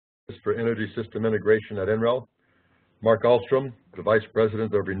for Energy System Integration at NREL, Mark Ahlstrom, the Vice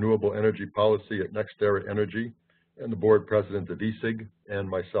President of Renewable Energy Policy at NextEra Energy and the Board President of ESIG, and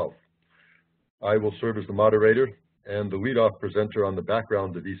myself. I will serve as the moderator and the lead-off presenter on the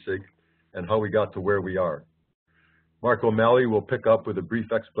background of ESIG and how we got to where we are. Mark O'Malley will pick up with a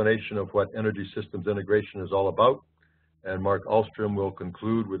brief explanation of what Energy Systems Integration is all about, and Mark Ahlstrom will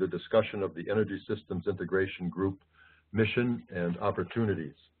conclude with a discussion of the Energy Systems Integration Group mission and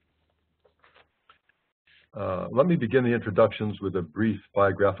opportunities. Let me begin the introductions with a brief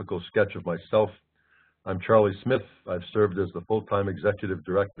biographical sketch of myself. I'm Charlie Smith. I've served as the full-time executive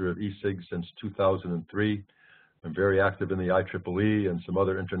director of ESIG since 2003. I'm very active in the IEEE and some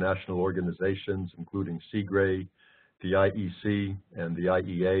other international organizations, including CGRE, the IEC, and the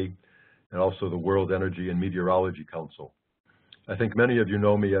IEA, and also the World Energy and Meteorology Council. I think many of you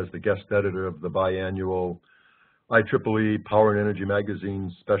know me as the guest editor of the biannual IEEE Power and Energy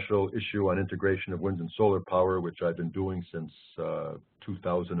Magazine's special issue on integration of wind and solar power, which I've been doing since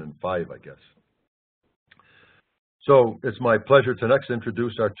 2005, I guess. So it's my pleasure to next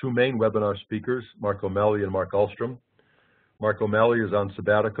introduce our two main webinar speakers, Mark O'Malley and Mark Ahlstrom. Mark O'Malley is on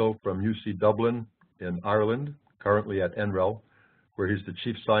sabbatical from UC Dublin in Ireland, currently at NREL, where he's the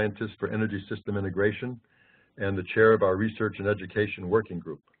Chief Scientist for Energy System Integration and the chair of our Research and Education Working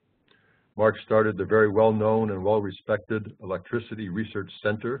Group. Mark started the very well-known and well-respected Electricity Research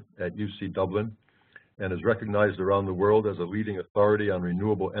Center at UC Dublin and is recognized around the world as a leading authority on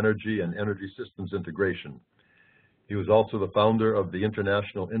renewable energy and energy systems integration. He was also the founder of the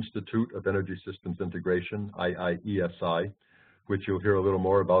International Institute of Energy Systems Integration, iiESI, which you'll hear a little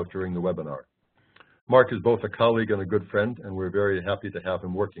more about during the webinar. Mark is both a colleague and a good friend, and we're very happy to have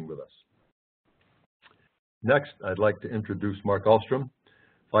him working with us. Next, I'd like to introduce Mark Ahlstrom,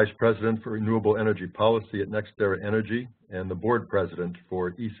 Vice President for Renewable Energy Policy at NextEra Energy and the Board President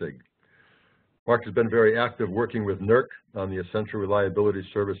for ESIG. Mark has been very active working with NERC on the Essential Reliability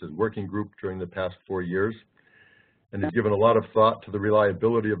Services Working Group during the past 4 years, and he's given a lot of thought to the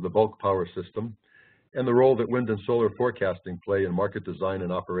reliability of the bulk power system and the role that wind and solar forecasting play in market design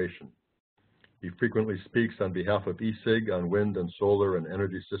and operation. He frequently speaks on behalf of ESIG on wind and solar and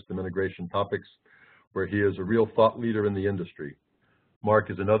energy system integration topics, where he is a real thought leader in the industry.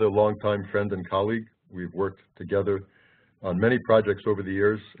 Mark is another longtime friend and colleague. We've worked together on many projects over the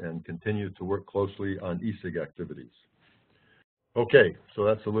years and continue to work closely on ESIG activities. Okay, so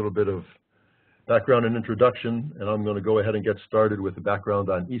that's a little bit of background and introduction, and I'm going to go ahead and get started with the background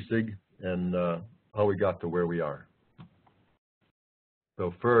on ESIG and how we got to where we are.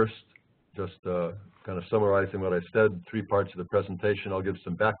 So first, just kind of summarizing what I said, 3 parts of the presentation. I'll give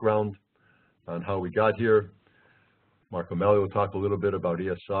some background on how we got here. Mark O'Malley will talk a little bit about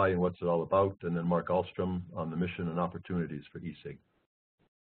ESI and what's it all about, and then Mark Ahlstrom on the mission and opportunities for ESIG.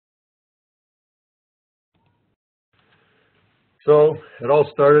 So it all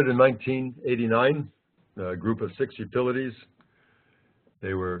started in 1989, a group of 6 utilities.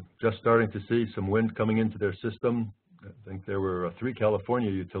 They were just starting to see some wind coming into their system. I think there were 3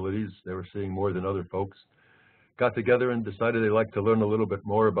 California utilities. They were seeing more than other folks. Got together and decided they'd like to learn a little bit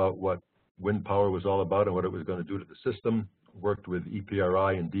more about what wind power was all about and what it was going to do to the system. Worked with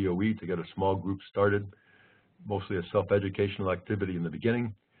EPRI and DOE to get a small group started, mostly a self-educational activity in the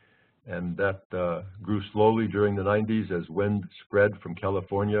beginning. And that grew slowly during the 90s as wind spread from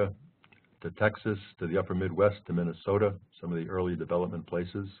California to Texas, to the upper Midwest, to Minnesota, some of the early development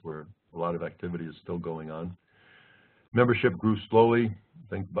places where a lot of activity is still going on. Membership grew slowly.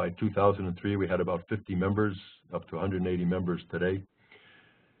 I think by 2003 we had about 50 members, up to 180 members today.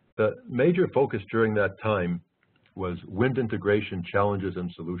 The major focus during that time was wind integration challenges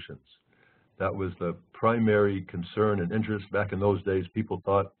and solutions. That was the primary concern and interest. Back in those days, people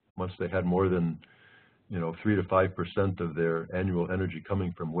thought once they had more than 3 to 5% of their annual energy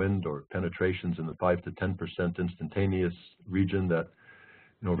coming from wind, or penetrations in the 5 to 10% instantaneous region, that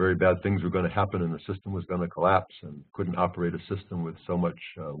very bad things were going to happen and the system was going to collapse and couldn't operate a system with so much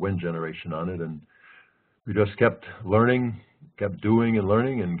wind generation on it. And we just kept learning, kept doing and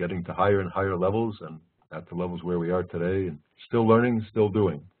learning and getting to higher and higher levels, and at the levels where we are today, and still learning, still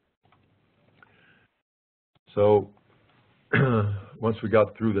doing. So once we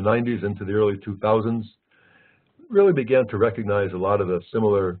got through the 90s into the early 2000s, really began to recognize a lot of the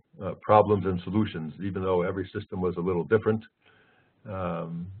similar problems and solutions, even though every system was a little different.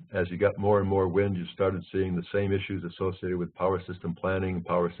 As you got more and more wind, you started seeing the same issues associated with power system planning,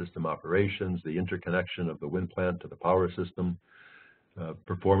 power system operations, the interconnection of the wind plant to the power system,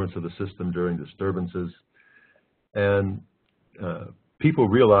 performance of the system during disturbances. And people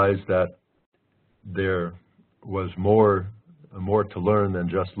realized that there was more more to learn than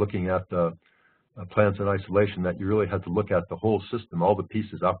just looking at the plants in isolation, that you really had to look at the whole system, all the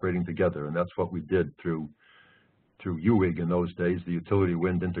pieces operating together, and that's what we did through UVIG in those days, the Utility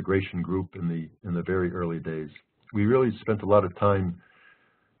Wind Integration Group in the very early days. We really spent a lot of time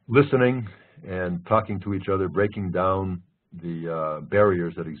listening and talking to each other, breaking down the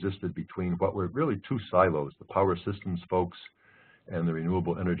barriers that existed between what were really two silos, the power systems folks and the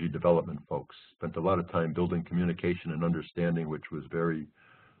renewable energy development folks. Spent a lot of time building communication and understanding, which was very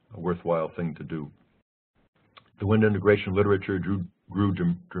a worthwhile thing to do. The wind integration literature grew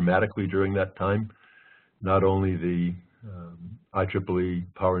dramatically during that time. Not only the IEEE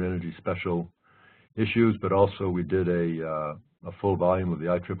Power and Energy Special issues, but also we did a full volume of the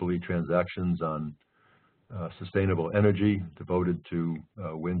IEEE transactions on sustainable energy devoted to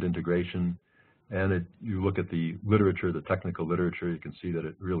wind integration. And you look at the literature, the technical literature, you can see that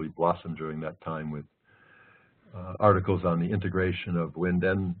it really blossomed during that time with articles on the integration of wind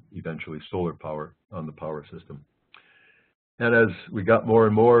and eventually solar power on the power system. And as we got more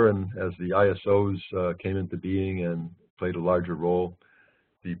and more, and as the ISOs came into being and played a larger role,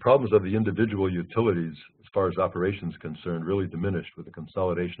 the problems of the individual utilities, as far as operations concerned, really diminished with the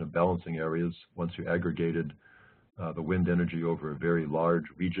consolidation of balancing areas once you aggregated the wind energy over a very large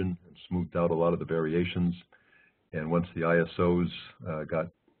region and smoothed out a lot of the variations. And once the ISOs got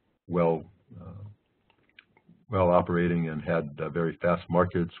well operating and had very fast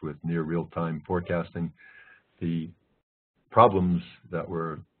markets with near real-time forecasting, the problems that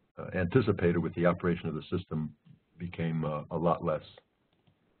were anticipated with the operation of the system became a lot less.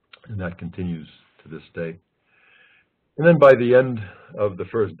 And that continues to this day. And then by the end of the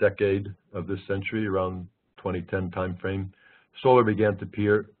first decade of this century, around 2010 timeframe, solar began to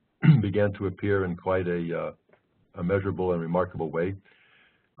appear in quite a measurable and remarkable way.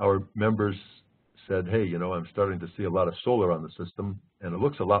 Our members said, hey, you know, I'm starting to see a lot of solar on the system, and it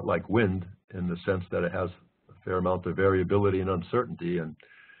looks a lot like wind in the sense that it has a fair amount of variability and uncertainty, and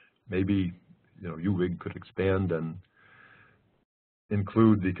maybe, you know, UVIG could expand and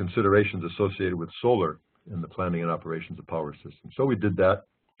include the considerations associated with solar in the planning and operations of power systems. So we did that,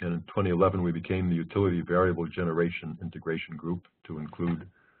 and in 2011 we became the Utility Variable Generation Integration Group to include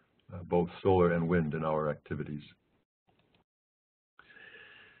both solar and wind in our activities.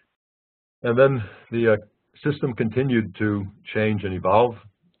 And then the system continued to change and evolve.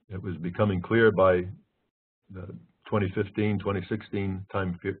 It was becoming clear by the 2015, 2016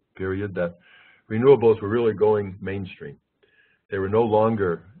 time period that renewables were really going mainstream. They were no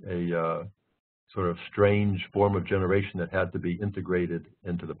longer a sort of strange form of generation that had to be integrated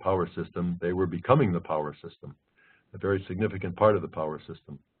into the power system. They were becoming the power system, a very significant part of the power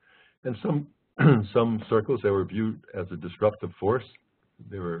system. In some circles, they were viewed as a disruptive force.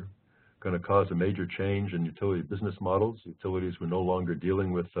 They were going to cause a major change in utility business models. Utilities were no longer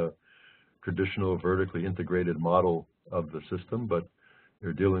dealing with a traditional vertically integrated model of the system, but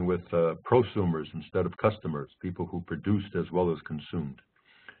they're dealing with prosumers instead of customers, people who produced as well as consumed.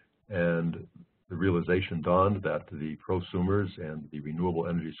 And the realization dawned that the prosumers and the renewable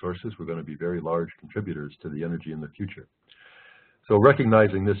energy sources were going to be very large contributors to the energy in the future. So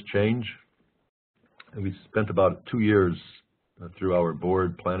recognizing this change, and we spent about 2 years through our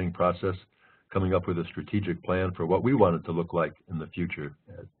board planning process coming up with a strategic plan for what we wanted to look like in the future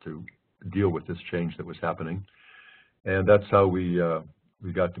to deal with this change that was happening. And that's how we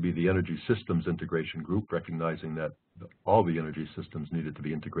got to be the Energy Systems Integration Group, recognizing that all the energy systems needed to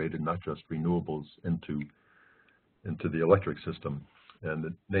be integrated, not just renewables, into the electric system. And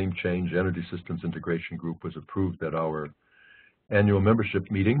the name change, Energy Systems Integration Group, was approved at our annual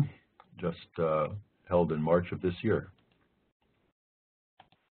membership meeting just held in March of this year.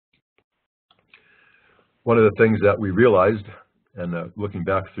 One of the things that we realized, and looking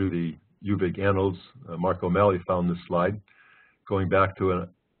back through the UVIG annals, Mark O'Malley found this slide, going back to an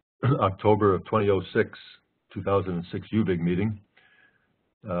October of 2006 UVIG meeting.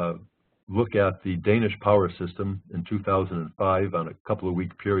 Look at the Danish power system in 2005 on a couple of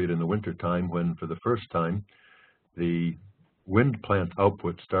week period in the winter time when, for the first time, the wind plant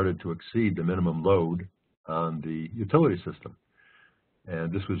output started to exceed the minimum load on the utility system.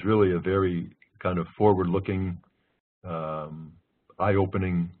 And this was really a very kind of forward-looking,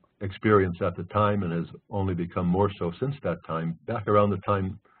 eye-opening experience at the time, and has only become more so since that time. Back around the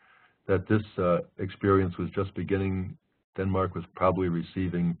time that this experience was just beginning, Denmark was probably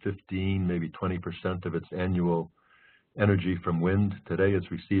receiving 15, maybe 20% of its annual energy from wind. Today it's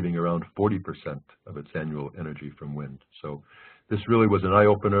receiving around 40% of its annual energy from wind. So this really was an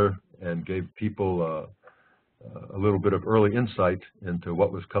eye-opener and gave people a little bit of early insight into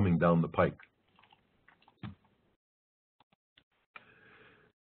what was coming down the pike.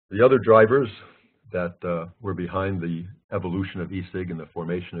 The other drivers that were behind the evolution of ESIG and the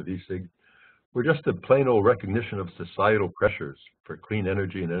formation of ESIG were just a plain old recognition of societal pressures for clean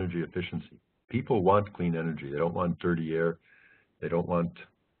energy and energy efficiency. People want clean energy. They don't want dirty air. They don't want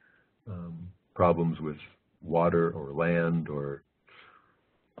problems with water or land or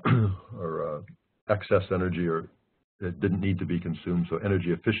excess energy or that didn't need to be consumed. So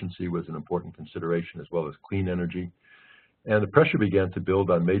energy efficiency was an important consideration, as well as clean energy. And the pressure began to build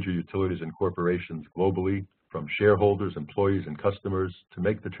on major utilities and corporations globally, from shareholders, employees, and customers, to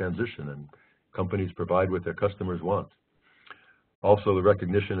make the transition, and companies provide what their customers want. Also, the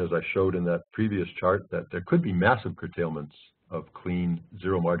recognition, as I showed in that previous chart, that there could be massive curtailments of clean,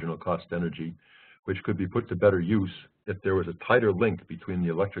 zero marginal cost energy, which could be put to better use if there was a tighter link between the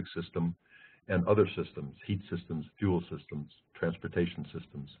electric system and other systems, heat systems, fuel systems, transportation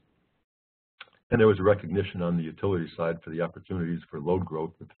systems. And there was a recognition on the utility side for the opportunities for load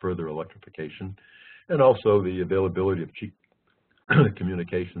growth with further electrification, and also the availability of cheap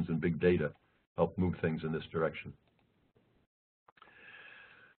communications and big data helped move things in this direction.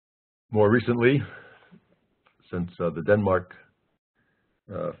 More recently, since the Denmark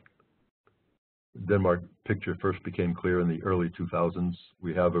picture first became clear in the early 2000s,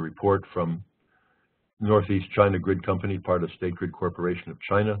 we have a report from Northeast China Grid Company, part of State Grid Corporation of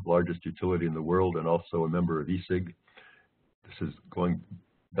China, largest utility in the world and also a member of ESIG. This is going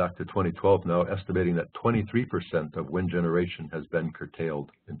back to 2012 now, estimating that 23% of wind generation has been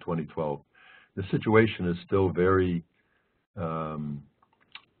curtailed in 2012. The situation is still very,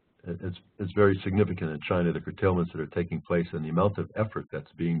 it's very significant in China, the curtailments that are taking place and the amount of effort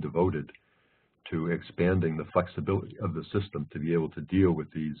that's being devoted to expanding the flexibility of the system to be able to deal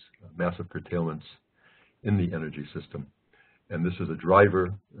with these massive curtailments in the energy system. And this is a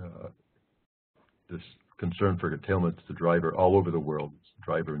driver, this concern for curtailment is a driver all over the world. It's a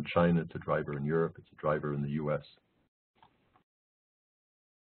driver in China, it's a driver in Europe, it's a driver in the US.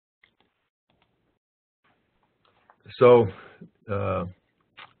 So a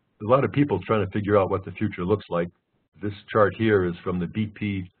lot of people trying to figure out what the future looks like. This chart here is from the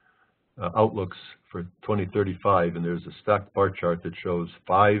BP outlooks for 2035, and there's a stacked bar chart that shows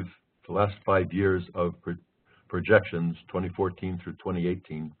the last 5 years of projections, 2014 through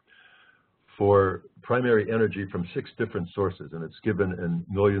 2018, for primary energy from 6 different sources, and it's given in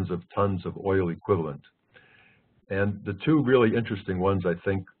millions of tons of oil equivalent. And the two really interesting ones, I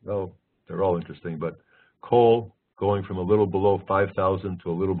think, well, they're all interesting, but coal going from a little below 5,000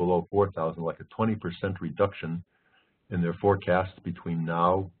 to a little below 4,000, like a 20% reduction in their forecasts between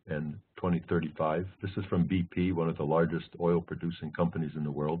now and 2035. This is from BP, one of the largest oil-producing companies in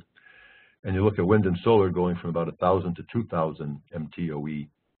the world. And you look at wind and solar going from about 1,000 to 2,000 MTOE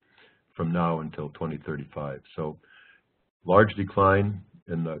from now until 2035. So large decline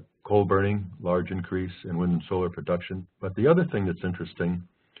in the coal burning, large increase in wind and solar production. But the other thing that's interesting,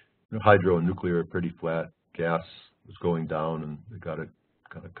 hydro and nuclear are pretty flat. Gas was going down, and they got it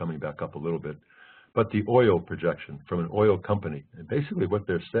kind of coming back up a little bit. But the oil projection from an oil company, and basically what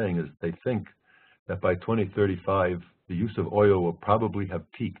they're saying is they think that by 2035, the use of oil will probably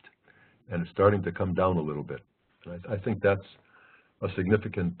have peaked, and it's starting to come down a little bit. And I think that's a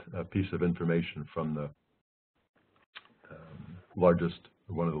significant piece of information from the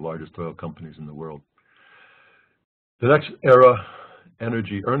one of the largest oil companies in the world. The NextEra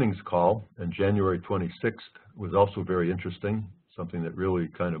energy earnings call on January 26th was also very interesting, something that really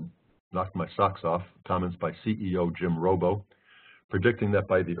kind of knocked my socks off. Comments by CEO Jim Robo, predicting that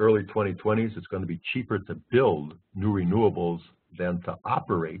by the early 2020s, it's going to be cheaper to build new renewables than to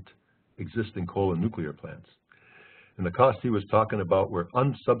operate existing coal and nuclear plants. And the cost he was talking about were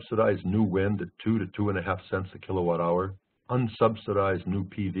unsubsidized new wind at 2 to 2.5 cents a kilowatt hour, unsubsidized new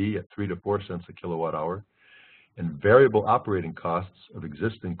PV at 3 to 4 cents a kilowatt hour, and variable operating costs of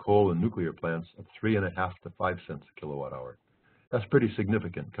existing coal and nuclear plants of 3.5 to 5 cents a kilowatt hour. That's pretty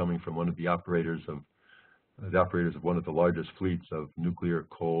significant coming from one of the operators of one of the largest fleets of nuclear,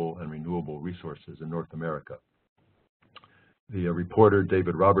 coal, and renewable resources in North America. The reporter,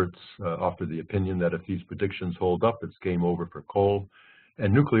 David Roberts, offered the opinion that if these predictions hold up, it's game over for coal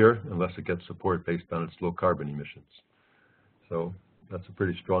and nuclear unless it gets support based on its low carbon emissions. So that's a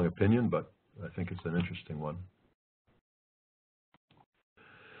pretty strong opinion, but I think it's an interesting one.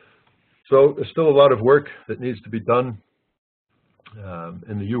 So there's still a lot of work that needs to be done.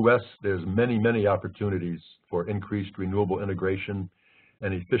 In the U.S., there's many opportunities for increased renewable integration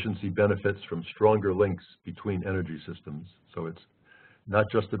and efficiency benefits from stronger links between energy systems. So it's not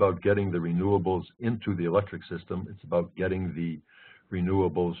just about getting the renewables into the electric system, it's about getting the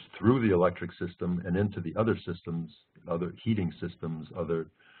renewables through the electric system and into the other systems, other heating systems, other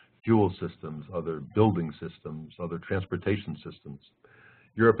fuel systems, other building systems, other transportation systems.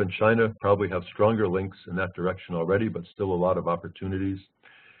 Europe and China probably have stronger links in that direction already, but still a lot of opportunities.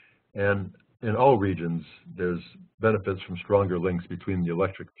 And in all regions, there's benefits from stronger links between the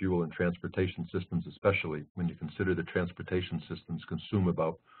electric fuel and transportation systems, especially when you consider the transportation systems consume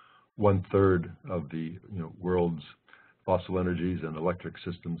about 1/3 of the world's fossil energies, and electric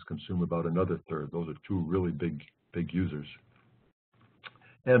systems consume about another third. Those are two really big users.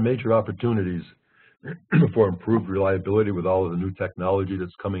 And major opportunities for improved reliability with all of the new technology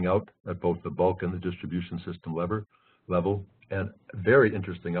that's coming out at both the bulk and the distribution system level, and very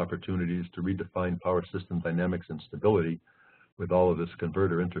interesting opportunities to redefine power system dynamics and stability with all of this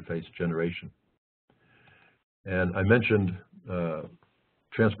converter interface generation. And I mentioned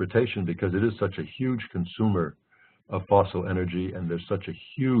transportation because it is such a huge consumer of fossil energy, and there's such a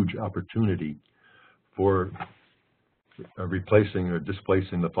huge opportunity for replacing or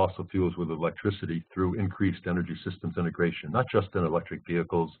displacing the fossil fuels with electricity through increased energy systems integration, not just in electric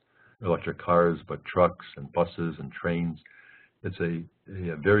vehicles, electric cars, but trucks and buses and trains. It's a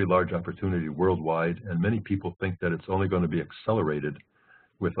very large opportunity worldwide, and many people think that it's only going to be accelerated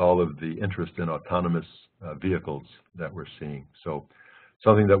with all of the interest in autonomous vehicles that we're seeing. So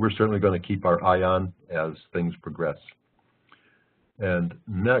something that we're certainly going to keep our eye on as things progress. And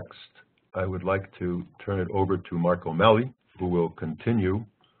next, I would like to turn it over to Mark O'Malley, who will continue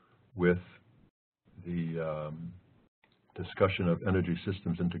with the discussion of energy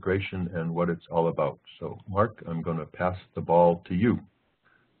systems integration and what it's all about. So Mark, I'm going to pass the ball to you.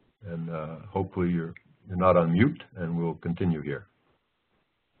 And hopefully you're not on mute, and we'll continue here.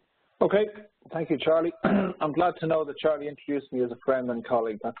 Okay, thank you, Charlie. I'm glad to know that Charlie introduced me as a friend and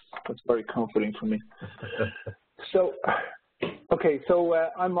colleague. That's very comforting for me. So,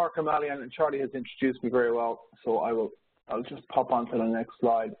 I'm Mark Ahlstrom, and Charlie has introduced me very well. So I'll just pop on to the next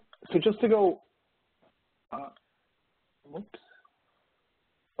slide. So just to go,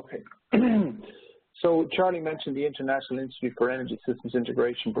 okay. So Charlie mentioned the International Institute for Energy Systems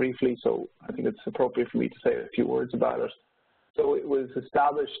Integration briefly, so I think it's appropriate for me to say a few words about it. So it was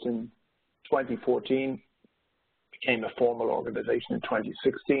established in 2014, became a formal organization in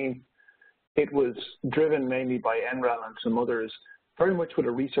 2016. It was driven mainly by NREL and some others, very much with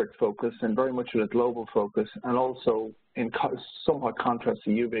a research focus and very much with a global focus, and also in somewhat contrast to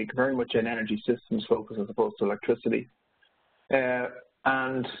UVIG, very much an energy systems focus as opposed to electricity.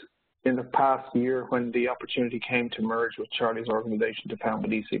 And in the past year, when the opportunity came to merge with Charlie's organization to found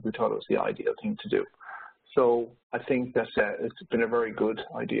with ESIG, we thought it was the ideal thing to do. So I think that it's been a very good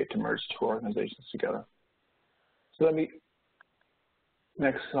idea to merge two organizations together. So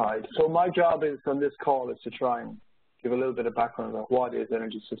next slide. So my job is on this call is to try and give a little bit of background about what is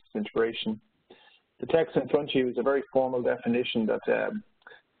energy systems integration. The text in front of you is a very formal definition that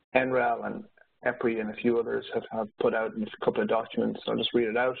NREL and EPRI and a few others have put out in a couple of documents. I'll just read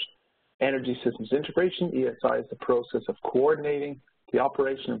it out. Energy systems integration, ESI, is the process of coordinating the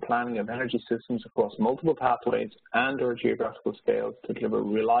operation and planning of energy systems across multiple pathways and or geographical scales to deliver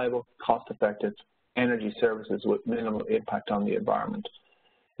reliable, cost-effective energy services with minimal impact on the environment.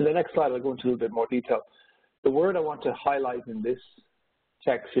 In the next slide, I'll go into a little bit more detail. The word I want to highlight in this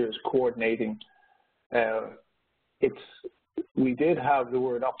text here is coordinating. We did have the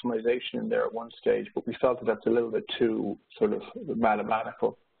word optimization in there at one stage, but we felt that that's a little bit too sort of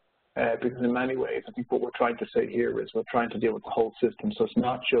mathematical. Because in many ways, I think what we're trying to say here is we're trying to deal with the whole system. So it's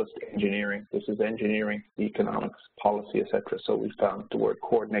not just engineering. This is engineering, economics, policy, etc. So we found the word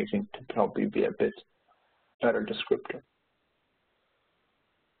coordinating to probably be a bit better descriptor.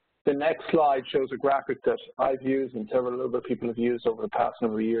 The next slide shows a graphic that I've used and several other people have used over the past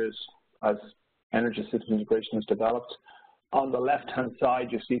number of years as energy system integration has developed. On the left-hand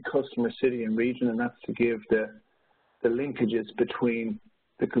side, you see customer, city, and region, and that's to give the linkages between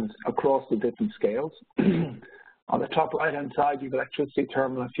across the different scales. On the top right-hand side, you've electricity,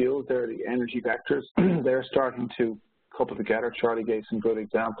 thermal, and fuels. They're the energy vectors. They're starting to couple together. Charlie gave some good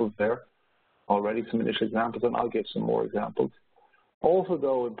examples there already, some initial examples, and I'll give some more examples. Also,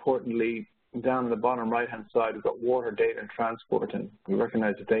 though, importantly, down on the bottom right-hand side, we've got water, data, and transport, and we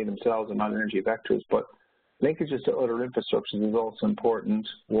recognize that they themselves are not energy vectors, but linkages to other infrastructures is also important.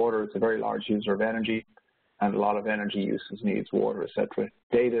 Water is a very large user of energy, and a lot of energy uses needs water, etc.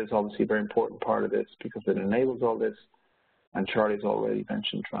 Data is obviously a very important part of this because it enables all this, and Charlie's already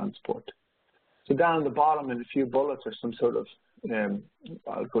mentioned transport. So down at the bottom in a few bullets are some sort of,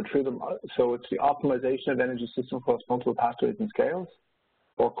 I'll go through them. So it's the optimization of energy systems across multiple pathways and scales,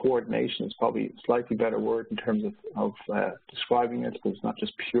 or coordination is probably a slightly better word in terms of describing it, because it's not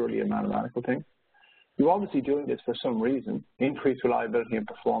just purely a mathematical thing. You're obviously doing this for some reason, increase reliability and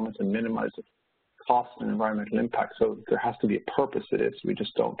performance and minimize the cost and environmental impact. So there has to be a purpose to this. We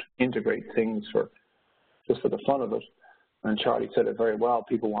just don't integrate things just for the fun of it. And Charlie said it very well.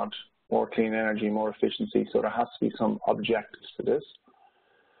 People want more clean energy, more efficiency, so there has to be some objectives to this.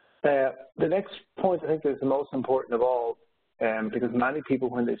 The next point I think is the most important of all, because many people,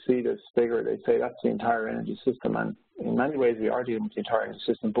 when they see this figure, they say that's the entire energy system, and in many ways we are dealing with the entire energy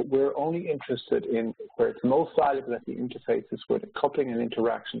system, but we're only interested in where it's most valuable at the interfaces, where the coupling and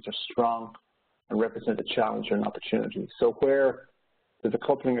interactions are strong and represent a challenge or an opportunity. So where there's a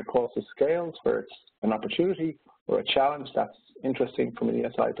coupling across the scales, where it's an opportunity or a challenge, that's interesting from an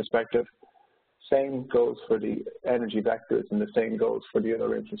ESI perspective. Same goes for the energy vectors, and the same goes for the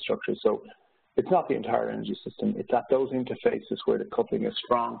other infrastructure. So it's not the entire energy system. It's at those interfaces where the coupling is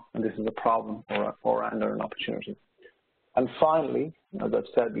strong, and this is a problem or an opportunity. And finally, as I've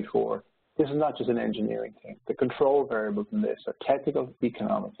said before, this is not just an engineering thing. The control variables in this are technical,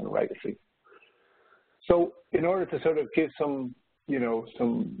 economic, and regulatory. So in order to sort of give some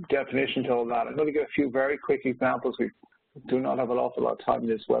definition to all that, I'm going to give a few very quick examples. We do not have an awful lot of time in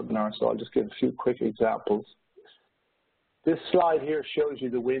this webinar, so I'll just give a few quick examples. This slide here shows you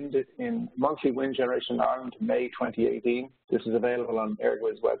the monthly wind generation in Ireland in May 2018. This is available on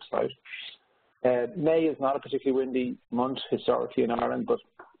ERGW's website. May is not a particularly windy month historically in Ireland, but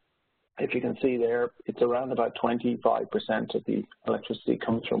if you can see there, it's around about 25% of the electricity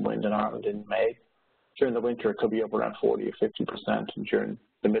comes from wind in Ireland in May. During the winter, it could be up around 40 or 50%, and during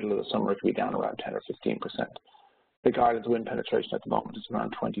the middle of the summer, it could be down around 10 or 15%. Big Ireland's wind penetration at the moment is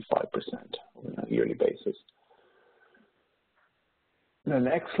around 25% on a yearly basis. The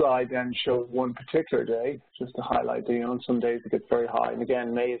next slide then shows one particular day, just to highlight that, on some days it gets very high. And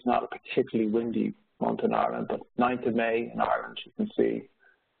again, May is not a particularly windy month in Ireland, but 9th of May in Ireland, you can see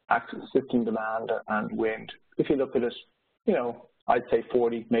actual system demand and wind. If you look at it, I'd say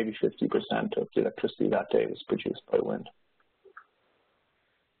 40, maybe 50% of the electricity that day was produced by wind.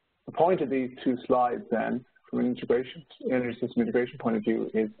 The point of these two slides then, from an energy system integration point of view,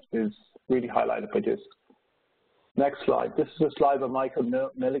 is really highlighted by this. Next slide. This is a slide by Michael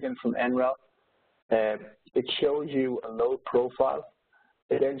Milligan from NREL. It shows you a load profile.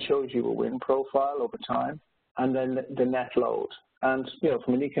 It then shows you a wind profile over time, and then the net load. And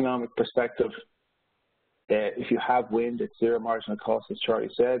from an economic perspective, if you have wind, it's zero marginal cost, as Charlie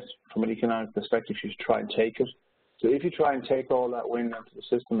said. From an economic perspective, you should try and take it. So if you try and take all that wind into the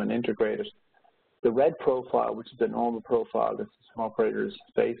system and integrate it, the red profile, which is the normal profile that some operators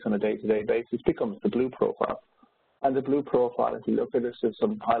face on a day-to-day basis, becomes the blue profile. And the blue profile, if you look at this, there's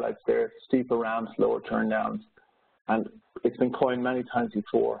some highlights there: steeper ramps, lower turndowns. And it's been coined many times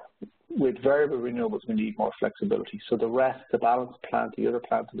before. With variable renewables, we need more flexibility. So the rest, the balance plant, the other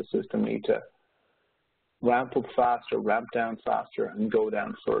plants in the system need to ramp up faster, ramp down faster, and go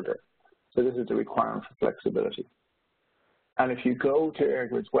down further. So this is the requirement for flexibility. And if you go to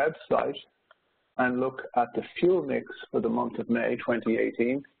ERGW's website and look at the fuel mix for the month of May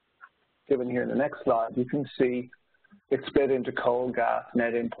 2018, given here in the next slide, you can see it's split into coal, gas,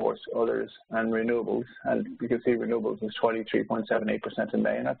 net imports, others, and renewables. And you can see renewables is 23.78% in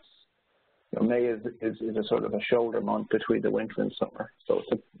May, and that's, May is a sort of a shoulder month between the winter and summer. So,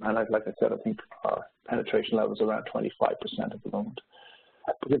 and like I said, I think our penetration level is around 25% at the moment.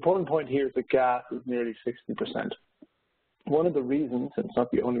 But the important point here is that gas is nearly 60%. One of the reasons, and it's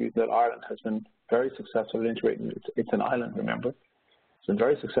not the only reason, that Ireland has been very successful in integrating, it's an island, remember, it's been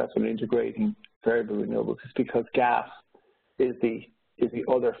very successful in integrating variable renewables, is because gas is the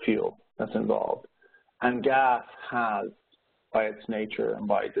other fuel that's involved. And gas has, by its nature and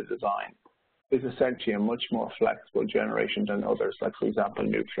by the design, is essentially a much more flexible generation than others, like, for example,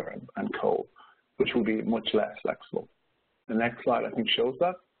 nuclear and coal, which will be much less flexible. The next slide, I think, shows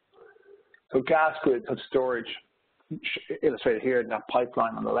that. So gas grids have storage, illustrated here in that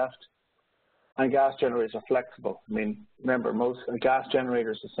pipeline on the left, and gas generators are flexible. I mean, remember, a gas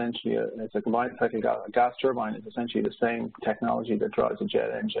generator is essentially it's a combined cycle gas. A gas turbine is essentially the same technology that drives a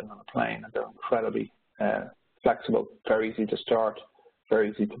jet engine on a plane, and they're incredibly flexible, very easy to start,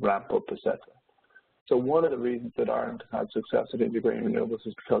 very easy to ramp up, etc. So one of the reasons that Ireland has had success at integrating renewables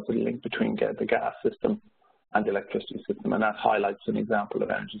is because of the link between the gas system and the electricity system, and that highlights an example of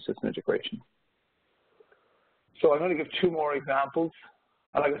energy system integration. So I'm going to give two more examples.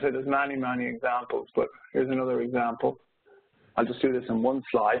 Like I said, there's many, many examples, but here's another example. I'll just do this in one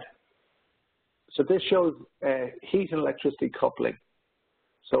slide. So this shows heat and electricity coupling.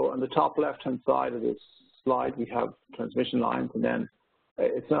 So on the top left-hand side of this slide, we have transmission lines, and then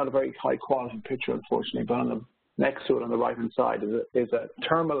it's not a very high-quality picture, unfortunately, but on the next to it on the right-hand side is a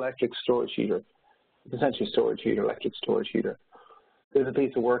thermoelectric storage heater. essentially storage heater, electric storage heater. There's a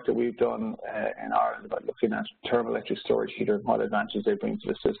piece of work that we've done in Ireland about looking at thermoelectric storage heater and what advantages they bring to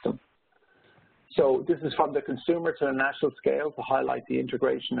the system. So this is from the consumer to the national scale to highlight the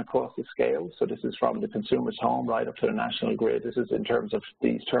integration across the scale. So this is from the consumer's home right up to the national grid. This is in terms of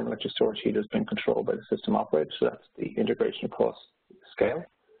these thermoelectric storage heaters being controlled by the system operator. So that's the integration across scale.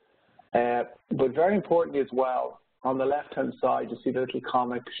 But very importantly as well, on the left-hand side, you see the little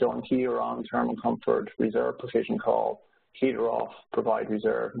comic showing heater on, thermal comfort, reserve provision call, heater off, provide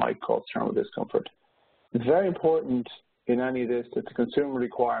reserve, might cause thermal discomfort. It's very important in any of this that the consumer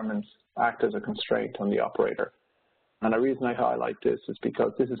requirements act as a constraint on the operator. And the reason I highlight this is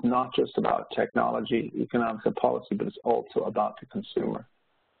because this is not just about technology, economics, and policy, but it's also about the consumer.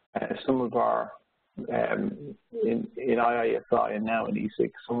 Some of our, in iiESI and now in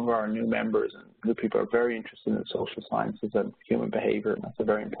ESIG, some of our new members and new people are very interested in social sciences and human behavior, and that's a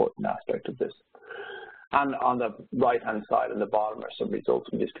very important aspect of this. And on the right-hand side and the bottom are some results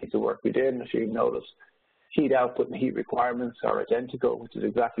from this piece of work we did, and if you notice, heat output and heat requirements are identical, which is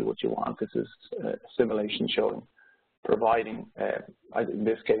exactly what you want. This is a simulation showing providing, in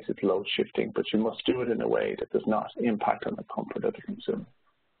this case it's load shifting, but you must do it in a way that does not impact on the comfort of the consumer.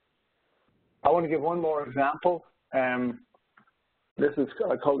 I want to give one more example. This is,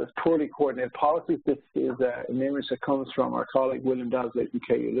 I call this poorly coordinated policies. This is an image that comes from our colleague William Dasley from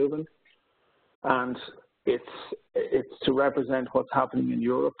KU Leuven. And it's to represent what's happening in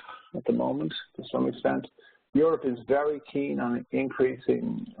Europe at the moment to some extent. Europe is very keen on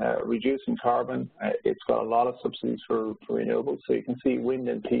increasing, reducing carbon. It's got a lot of subsidies for renewables. So you can see wind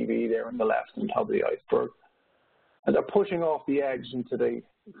and PV there on the left on top of the iceberg. And they're pushing off the edge into the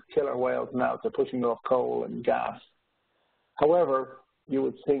killer whales now. They're pushing off coal and gas. However, you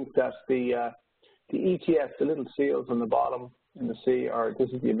would think that the ETS, the little seals on the bottom in the sea, this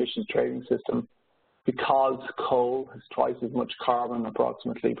is the emissions trading system. Because coal has twice as much carbon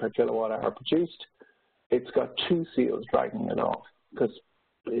approximately per kilowatt hour produced, it's got two seals dragging it off because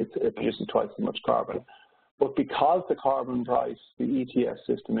it produces twice as much carbon. But because the carbon price, the ETS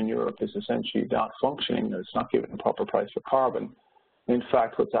system in Europe is essentially not functioning, it's not giving a proper price for carbon. In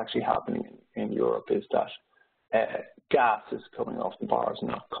fact, what's actually happening in Europe is that gas is coming off the bars,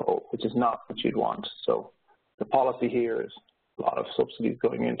 not coal, which is not what you'd want. So the policy here is a lot of subsidies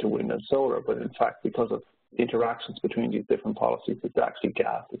going into wind and solar, but in fact, because of interactions between these different policies, it's actually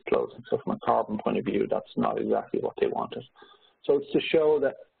gas that's closing. So from a carbon point of view, that's not exactly what they wanted. So it's to show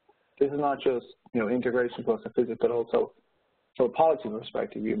that this is not just, integration plus the physics, but also from a policy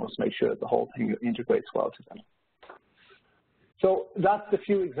perspective, you must make sure that the whole thing integrates well together. So that's the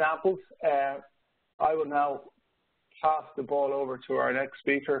few examples. I will now pass the ball over to our next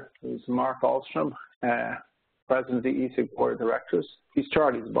speaker, who's Mark Ahlstrom, President of the ESIG Board of Directors. He's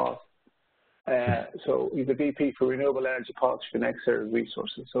Charlie's boss. So he's the VP for Renewable Energy Policy for NextEra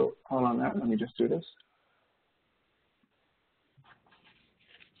Resources. So hold on there, let me just do this.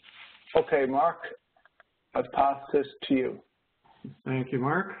 Okay, Mark, I've passed this to you. Thank you,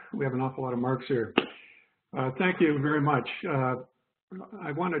 Mark. We have an awful lot of Marks here. Thank you very much.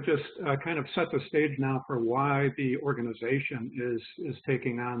 I want to just kind of set the stage now for why the organization is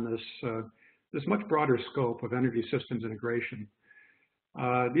taking on this much broader scope of energy systems integration.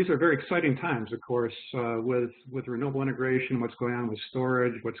 These are very exciting times, of course, with renewable integration, what's going on with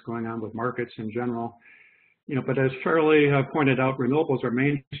storage, what's going on with markets in general. But as Charlie pointed out, renewables are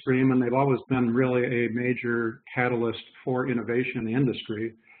mainstream, and they've always been really a major catalyst for innovation in the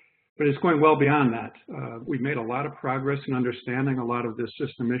industry. But it's going well beyond that. We've made a lot of progress in understanding a lot of the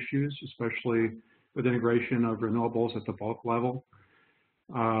system issues, especially with integration of renewables at the bulk level.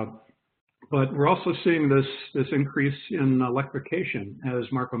 But we're also seeing this increase in electrification,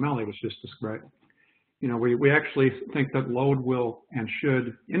 as Mark O'Malley was just describing. We actually think that load will and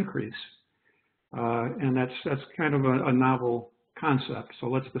should increase. And that's kind of a novel concept. So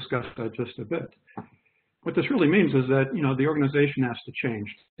let's discuss that just a bit. What this really means is that, the organization has to change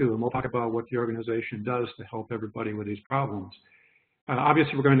too. And we'll talk about what the organization does to help everybody with these problems.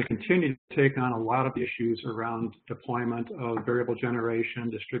 Obviously, we're going to continue to take on a lot of issues around deployment of variable generation,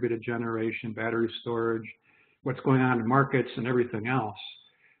 distributed generation, battery storage, what's going on in markets and everything else,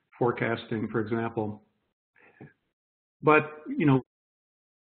 forecasting, for example. But,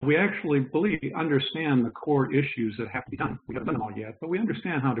 we actually understand the core issues that have to be done. We haven't done them all yet, but we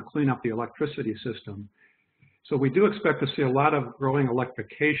understand how to clean up the electricity system. So we do expect to see a lot of growing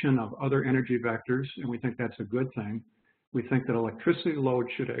electrification of other energy vectors, and we think that's a good thing. We think that electricity load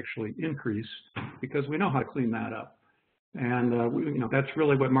should actually increase because we know how to clean that up. And that's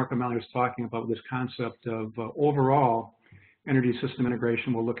really what Mark Ahlstrom was talking about, this concept of overall, energy system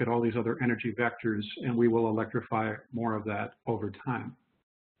integration will look at all these other energy vectors, and we will electrify more of that over time.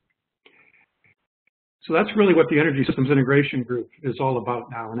 So that's really what the Energy Systems Integration Group is all about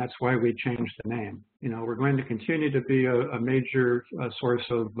now, and that's why we changed the name. You know, we're going to continue to be a major source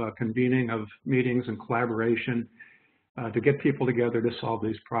of convening of meetings and collaboration to get people together to solve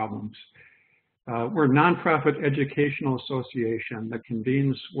these problems. We're a nonprofit educational association that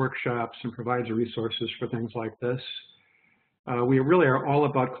convenes workshops and provides resources for things like this. We really are all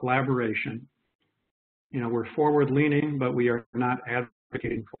about collaboration. You know, we're forward-leaning, but we are not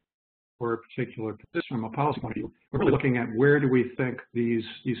advocating for a particular position from a policy point of view. We're really looking at where do we think these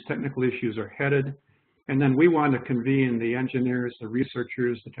technical issues are headed, and then we want to convene the engineers, the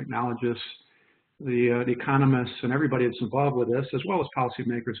researchers, the technologists, the economists, and everybody that's involved with this, as well as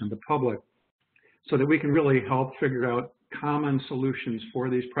policymakers and the public, so that we can really help figure out common solutions for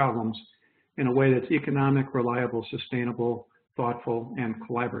these problems in a way that's economic, reliable, sustainable, thoughtful, and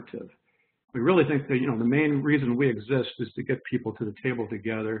collaborative. We really think that, you know, the main reason we exist is to get people to the table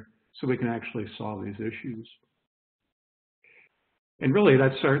together so we can actually solve these issues. And really,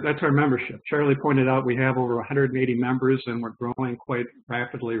 that's our membership. Charlie pointed out we have over 180 members, and we're growing quite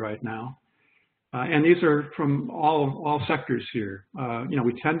rapidly right now. And these are from all sectors here. You know,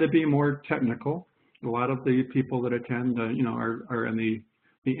 we tend to be more technical. A lot of the people that attend, you know, are in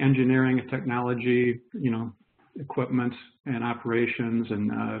the engineering and technology, you know, equipment and operations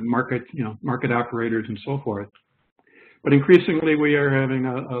and market operators and so forth. But increasingly, we are having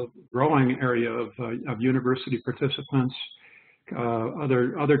a growing area of university participants,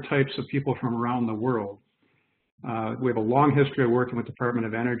 other types of people from around the world. We have a long history of working with the Department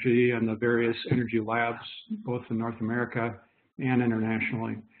of Energy and the various energy labs, both in North America and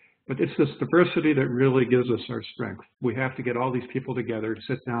internationally. But it's this diversity that really gives us our strength. We have to get all these people together to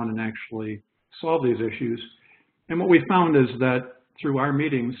sit down and actually solve these issues. And what we found is that through our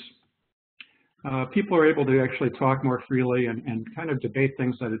meetings, people are able to actually talk more freely and kind of debate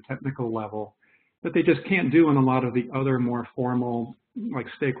things at a technical level that they just can't do in a lot of the other more formal, like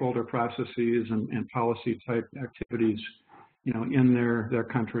stakeholder processes and policy type activities, you know, in their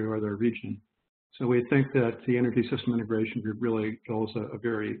country or their region. So we think that the Energy System Integration Group really fills a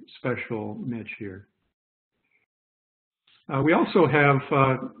very special niche here. We also have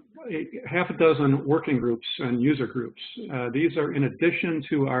half a dozen working groups and user groups. These are in addition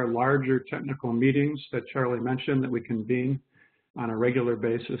to our larger technical meetings that Charlie mentioned that we convene on a regular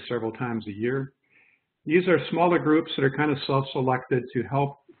basis several times a year. These are smaller groups that are kind of self-selected to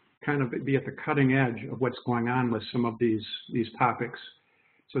help kind of be at the cutting edge of what's going on with some of these topics.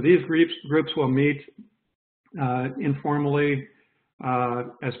 So these groups will meet informally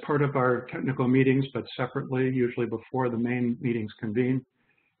as part of our technical meetings, but separately, usually before the main meetings convene.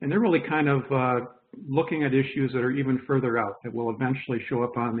 And they're really kind of looking at issues that are even further out that will eventually show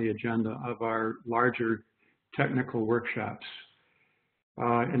up on the agenda of our larger technical workshops.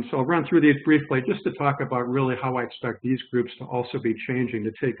 And so I'll run through these briefly just to talk about really how I expect these groups to also be changing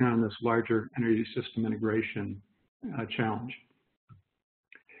to take on this larger energy system integration challenge.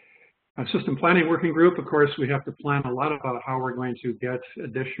 A system planning working group, of course, we have to plan a lot about how we're going to get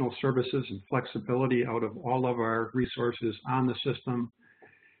additional services and flexibility out of all of our resources on the system.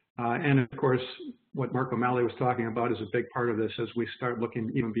 And of course, what Mark O'Malley was talking about is a big part of this as we start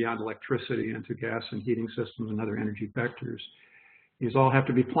looking even beyond electricity into gas and heating systems and other energy vectors. These all have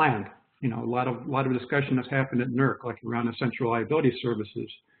to be planned. You know, a lot of discussion has happened at NERC, like around essential reliability services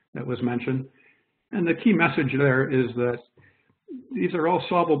that was mentioned. And the key message there is that these are all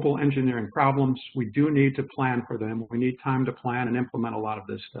solvable engineering problems. We do need to plan for them. We need time to plan and implement a lot of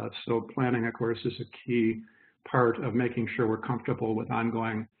this stuff. So planning, of course, is a key part of making sure we're comfortable with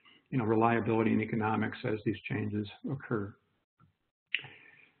ongoing, you know, reliability and economics as these changes occur.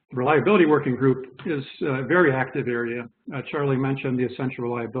 The Reliability Working Group is a very active area. Charlie mentioned the essential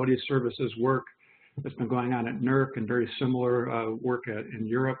reliability services work that's been going on at NERC and very similar work in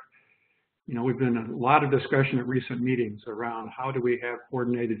Europe. You know, we've been in a lot of discussion at recent meetings around how do we have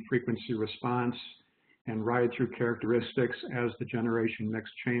coordinated frequency response and ride-through characteristics as the generation mix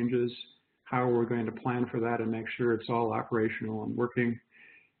changes. How are we going to plan for that and make sure it's all operational and working?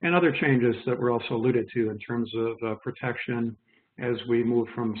 And other changes that were also alluded to in terms of protection as we move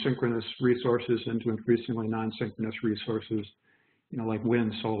from synchronous resources into increasingly non-synchronous resources, you know, like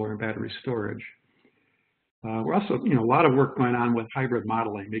wind, solar, and battery storage. We're also, you know, a lot of work going on with hybrid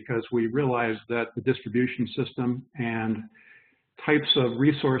modeling because we realize that the distribution system and types of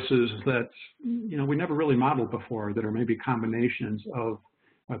resources that, you know, we never really modeled before that are maybe combinations of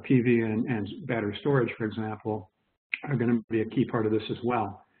PV and battery storage, for example, are going to be a key part of this as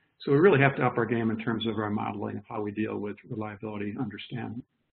well. So we really have to up our game in terms of our modeling of how we deal with reliability understanding.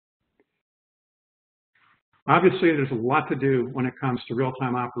 Obviously, there's a lot to do when it comes to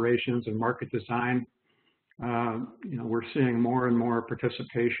real-time operations and market design. We're seeing more and more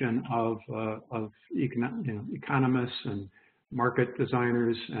participation of economists and market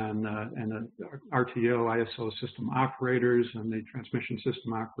designers and the RTO, ISO system operators and the transmission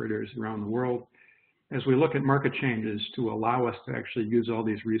system operators around the world as we look at market changes to allow us to actually use all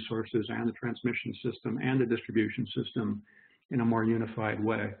these resources and the transmission system and the distribution system in a more unified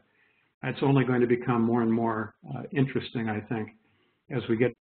way. It's only going to become more and more interesting, I think, as we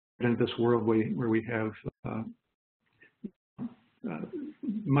get into this world where we have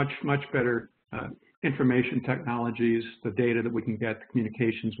much better information technologies, the data that we can get, the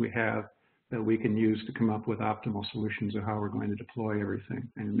communications we have that we can use to come up with optimal solutions of how we're going to deploy everything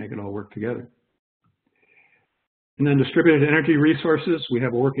and make it all work together. And then distributed energy resources, we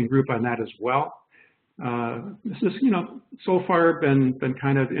have a working group on that as well. This is, so far been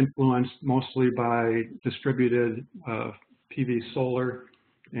kind of influenced mostly by distributed PV solar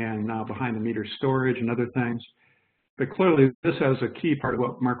and now behind the meter storage and other things. But clearly this has a key part of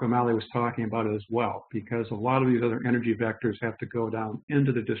what Mark O'Malley was talking about as well, because a lot of these other energy vectors have to go down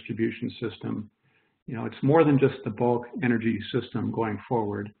into the distribution system. It's more than just the bulk energy system going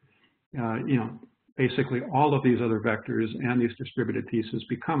forward. Basically all of these other vectors and these distributed pieces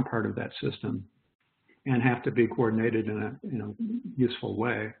become part of that system and have to be coordinated in a useful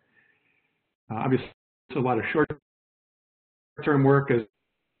way. Obviously, it's a lot of short-term work as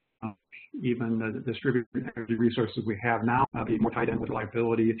even the distributed energy resources we have now be more tied in with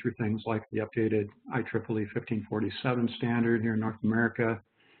reliability through things like the updated IEEE 1547 standard here in North America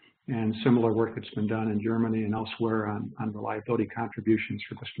and similar work that's been done in Germany and elsewhere on reliability contributions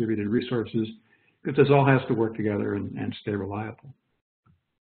for distributed resources, because this all has to work together and stay reliable.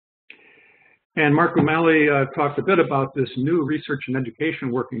 And Mark O'Malley talked a bit about this new research and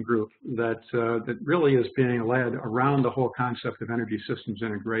education working group that really is being led around the whole concept of energy systems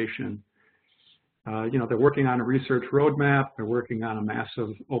integration. They're working on a research roadmap. They're working on a massive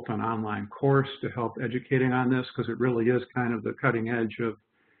open online course to help educating on this, because it really is kind of the cutting edge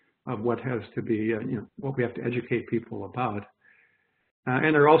of what has to be, what we have to educate people about.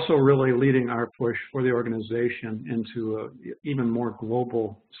 And they're also really leading our push for the organization into an even more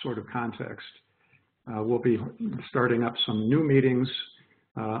global sort of context. We'll be starting up some new meetings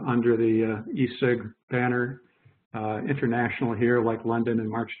under the ESIG banner, international here, like London in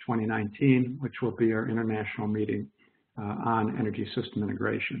March 2019, which will be our international meeting on energy system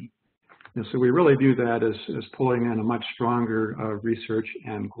integration. And so we really view that as pulling in a much stronger research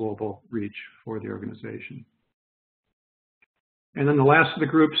and global reach for the organization. And then the last of the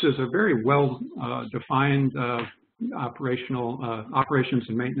groups is a very well-defined operations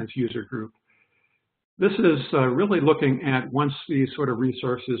and maintenance user group. This is really looking at once these sort of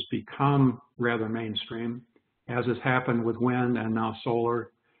resources become rather mainstream, as has happened with wind and now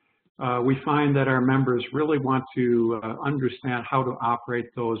solar. We find that our members really want to understand how to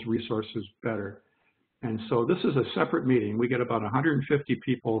operate those resources better. And so this is a separate meeting. We get about 150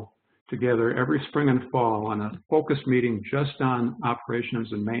 people together every spring and fall on a focused meeting just on operations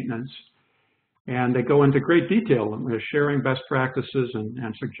and maintenance. And they go into great detail, sharing best practices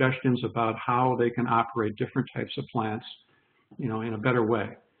and suggestions about how they can operate different types of plants, in a better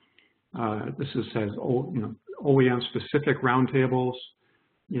way. This has OEM-specific roundtables,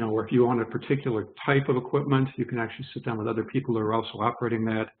 where if you own a particular type of equipment, you can actually sit down with other people who are also operating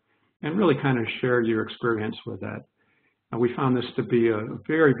that and really kind of share your experience with that. We found this to be a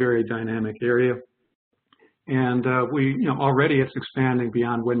very, very dynamic area. And already it's expanding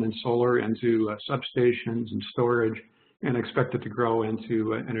beyond wind and solar into substations and storage, and expect it to grow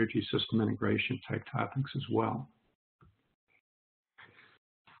into energy system integration type topics as well.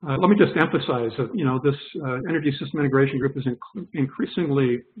 Let me just emphasize that, this energy system integration group is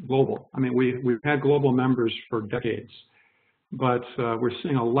increasingly global. I mean, we've had global members for decades, but we're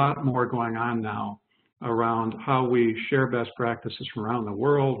seeing a lot more going on now around how we share best practices from around the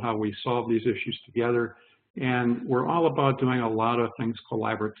world, how we solve these issues together. And we're all about doing a lot of things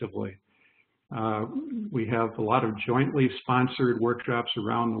collaboratively. We have a lot of jointly sponsored workshops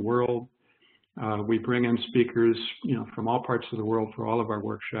around the world. We bring in speakers, from all parts of the world for all of our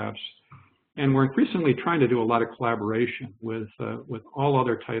workshops. And we're increasingly trying to do a lot of collaboration with all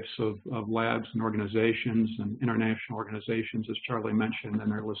other types of labs and organizations and international organizations, as Charlie mentioned,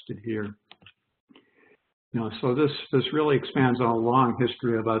 and they're listed here. So this really expands on a long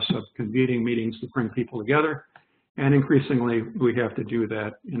history of us of convening meetings to bring people together. And increasingly, we have to do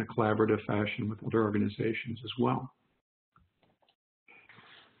that in a collaborative fashion with other organizations as well.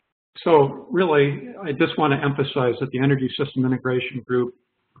 So really, I just want to emphasize that the Energy System Integration Group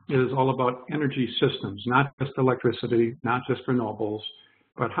is all about energy systems, not just electricity, not just renewables,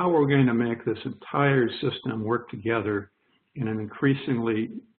 but how we're going to make this entire system work together in an increasingly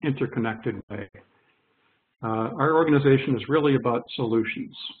interconnected way. Our organization is really about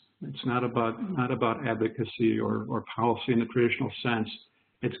solutions. It's not about advocacy or policy in the traditional sense.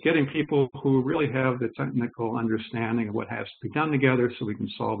 It's getting people who really have the technical understanding of what has to be done together so we can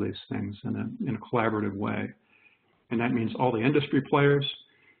solve these things in a collaborative way. And that means all the industry players,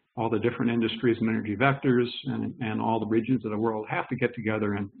 all the different industries and energy vectors, and all the regions of the world have to get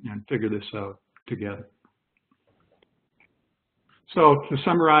together and figure this out together. So to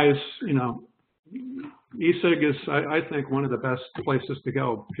summarize, you know, ESIG is, I think, one of the best places to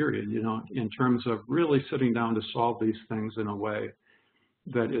go, period, you know, in terms of really sitting down to solve these things in a way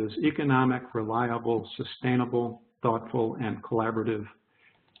that is economic, reliable, sustainable, thoughtful, and collaborative.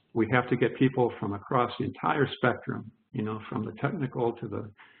 We have to get people from across the entire spectrum, you know, from the technical to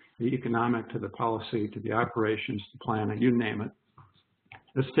the economic to the policy to the operations to planning, you name it.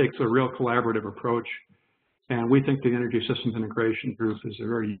 This takes a real collaborative approach, and we think the Energy Systems Integration Group is a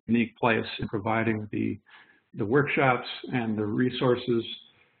very unique place in providing the workshops and the resources,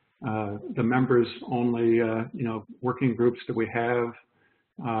 the members-only, you know, working groups that we have,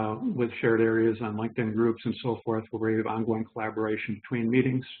 with shared areas on LinkedIn groups and so forth, where we have ongoing collaboration between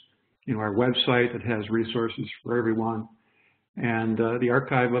meetings. You know, our website that has resources for everyone, and the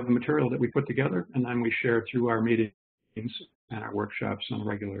archive of the material that we put together, and then we share through our meetings and our workshops on a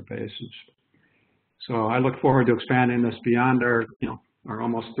regular basis. So I look forward to expanding this beyond our, you know, our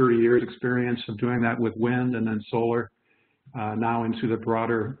almost 30 years experience of doing that with wind and then solar, now into the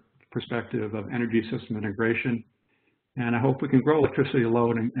broader perspective of energy system integration. And I hope we can grow electricity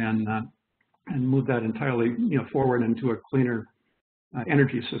load and move that entirely, you know, forward into a cleaner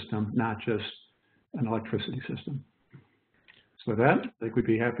energy system, not just an electricity system. So with that, I think we'd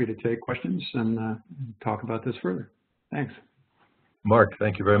be happy to take questions and talk about this further. Thanks. Mark,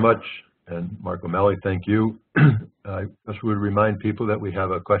 thank you very much. And Mark O'Malley, thank you. I just would remind people that we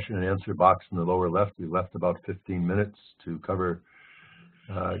have a question and answer box in the lower left. We left about 15 minutes to cover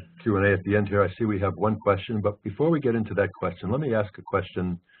Q&A at the end here. I see we have one question, but before we get into that question, let me ask a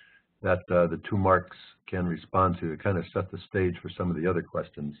question that the two Marks can respond to kind of set the stage for some of the other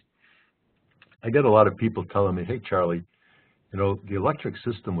questions. I get a lot of people telling me, hey, Charlie, you know, the electric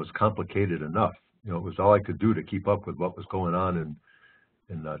system was complicated enough. You know, it was all I could do to keep up with what was going on in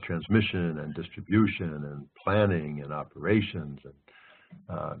transmission and distribution and planning and operations.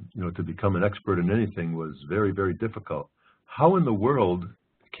 And, you know, to become an expert in anything was very, very difficult. How in the world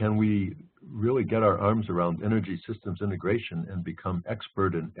can we really get our arms around energy systems integration and become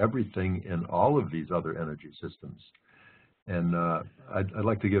expert in everything in all of these other energy systems? And I'd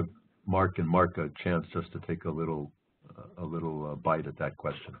like to give Mark and Mark a chance just to take a little bite at that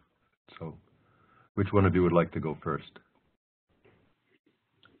question. So which one of you would like to go first?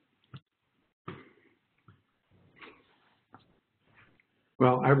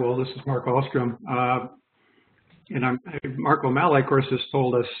 Well, I will. This is Mark Ahlstrom. And Mark O'Malley, of course, has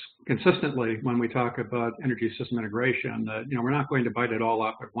told us consistently when we talk about energy system integration that, you know, we're not going to bite it all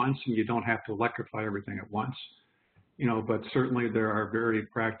up at once, and you don't have to electrify everything at once. You know, but certainly there are very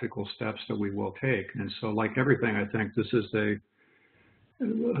practical steps that we will take. And so, like everything, I think this is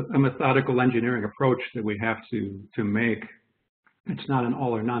a methodical engineering approach that we have to make. It's not an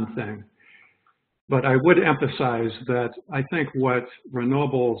all or none thing. But I would emphasize that I think what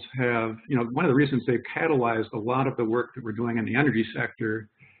renewables have, you know, one of the reasons they've catalyzed a lot of the work that we're doing in the energy sector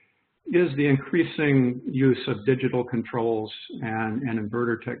is the increasing use of digital controls and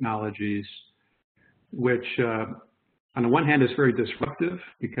inverter technologies, which on the one hand is very disruptive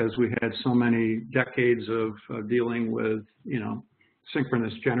because we had so many decades of dealing with, you know,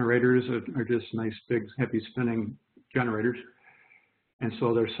 synchronous generators are just nice, big, heavy spinning generators. And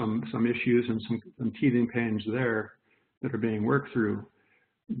so there's some issues and some teething pains there that are being worked through.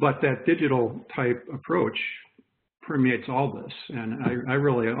 But that digital type approach permeates all this. And I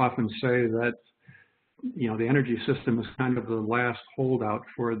really often say that, you know, the energy system is kind of the last holdout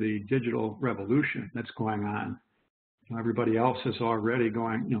for the digital revolution that's going on. You know, everybody else is already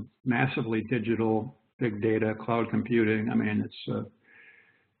going, you know, massively digital, big data, cloud computing. I mean, it's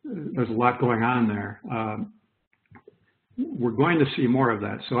there's a lot going on there. We're going to see more of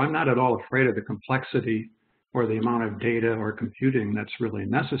that. So I'm not at all afraid of the complexity or the amount of data or computing that's really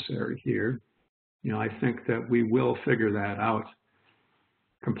necessary here. You know, I think that we will figure that out.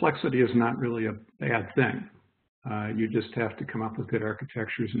 Complexity is not really a bad thing. You just have to come up with good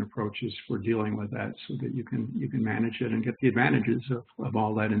architectures and approaches for dealing with that so that you can manage it and get the advantages of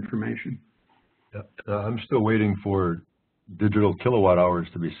all that information. Yeah. I'm still waiting for digital kilowatt hours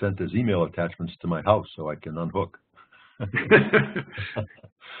to be sent as email attachments to my house so I can unhook.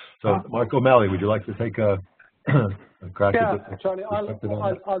 So, Mark O'Malley, would you like to take a crack at it? Yeah, Charlie,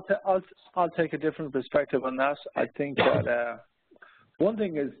 I'll take a different perspective on that. I think that one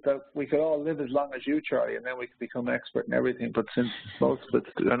thing is that we could all live as long as you, Charlie, and then we could become expert in everything. But since most of us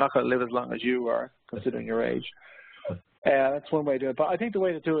are not going to live as long as you are, considering your age, that's one way to do it. But I think the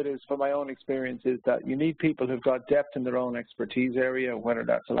way to do it is, from my own experience, is that you need people who've got depth in their own expertise area, whether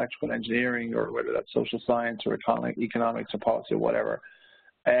that's electrical engineering or whether that's social science or economics or policy or whatever.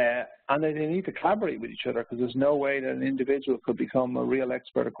 And they need to collaborate with each other, because there's no way that an individual could become a real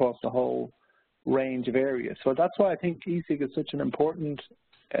expert across the whole range of areas. So that's why I think ESIG is such an important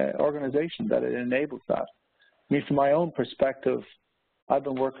organization, that it enables that. I mean, from my own perspective, I've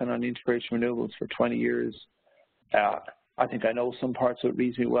been working on integration renewables for 20 years. I think I know some parts of it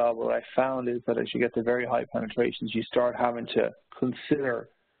reasonably well, but what I found is that as you get to very high penetrations, you start having to consider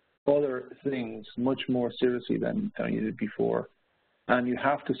other things much more seriously than you did before. And you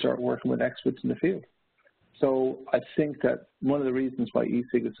have to start working with experts in the field. So I think that one of the reasons why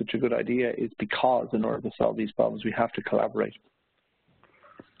ESIG is such a good idea is because in order to solve these problems, we have to collaborate.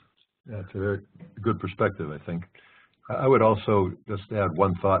 That's a very good perspective, I think. I would also just add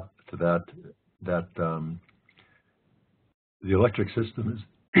one thought to that, the electric system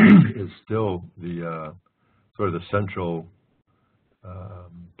is still the sort of the central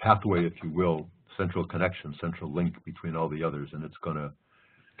pathway, if you will, central connection, central link between all the others, and it's going to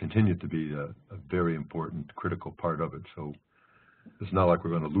continue to be a very important, critical part of it. So it's not like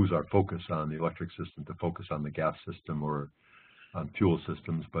we're going to lose our focus on the electric system to focus on the gas system or on fuel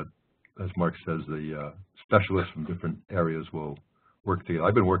systems, but as Mark says, the specialists from different areas will work together.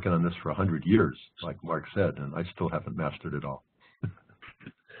 I've been working on this for 100 years, like Mark said, and I still haven't mastered it all.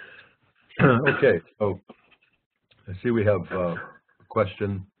 Okay, so I see we have a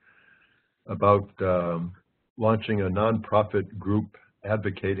question about launching a nonprofit group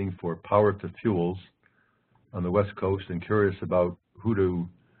advocating for power to fuels on the West Coast, and curious about who to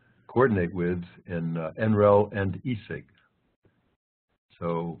coordinate with in NREL and ESIG.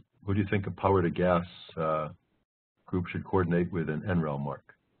 So who do you think a power to gas group should coordinate with in NREL, Mark?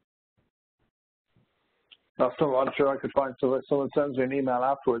 I'm sure I could find someone sends me an email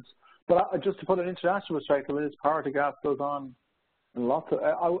afterwards. But just to put an international perspective, power to gas goes on in lots of,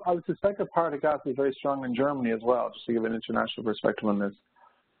 I would suspect that power to gas is very strong in Germany as well, just to give an international perspective on this.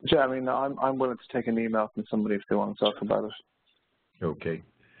 Yeah, I mean, I'm willing to take an email from somebody if they want to talk about it. Okay.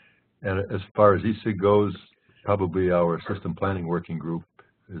 And as far as ESIG goes, probably our system planning working group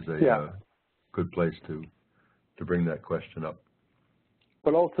is a good place to bring that question up.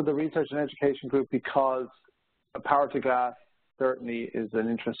 But also the research and education group, because power to gas certainly is an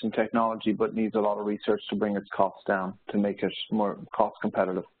interesting technology, but needs a lot of research to bring its costs down, to make it more cost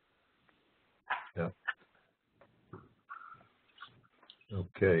competitive. Yeah.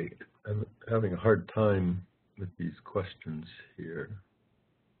 Okay. I'm having a hard time with these questions here.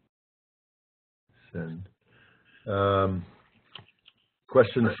 Send.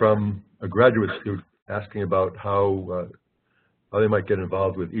 Question from a graduate student asking about how they might get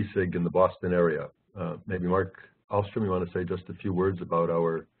involved with ESIG in the Boston area. Maybe Mark Ahlstrom, you want to say just a few words about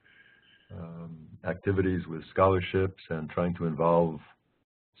our activities with scholarships and trying to involve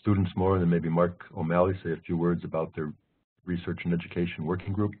students more, and then maybe Mark O'Malley say a few words about their research and education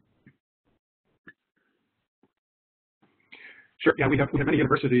working group. Sure. Yeah, we have many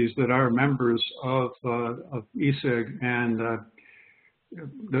universities that are members of ESIG, and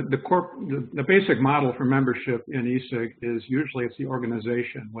the basic model for membership in ESIG is usually it's the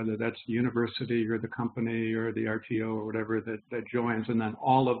organization, whether that's the university or the company or the RTO or whatever that joins, and then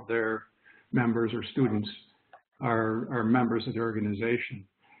all of their members or students are members of the organization.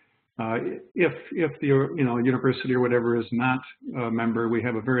 If the university or whatever is not a member, we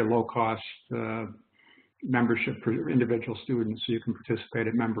have a very low cost membership for individual students, so you can participate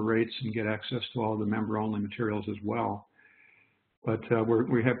at member rates and get access to all the member-only materials as well. But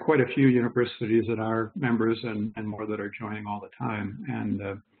we have quite a few universities that are members and more that are joining all the time.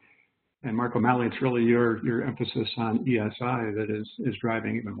 And Mark O'Malley, it's really your emphasis on ESI that is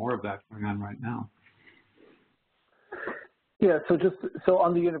driving even more of that going on right now. Yeah, so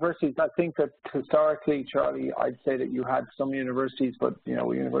on the universities, I think that historically, Charlie, I'd say that you had some universities, but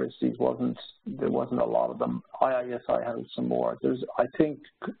universities there wasn't a lot of them. iiESI has some more. I think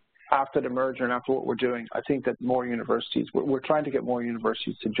after the merger and after what we're doing, I think that more universities, we're trying to get more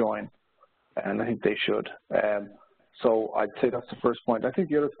universities to join. and I think they should. So I'd say that's the first point. I think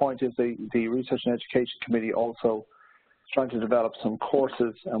the other point is the Research and Education Committee also is trying to develop some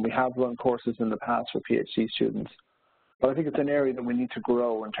courses, and we have run courses in the past for PhD students. But I think it's an area that we need to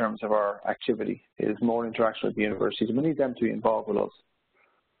grow in terms of our activity, is more interaction with the universities. We need them to be involved with us,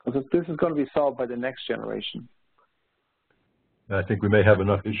 because this is going to be solved by the next generation. I think we may have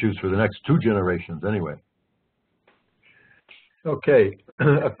enough issues for the next 2 generations anyway. Okay,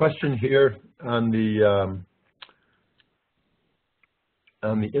 a question here on the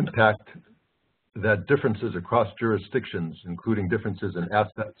impact that differences across jurisdictions, including differences in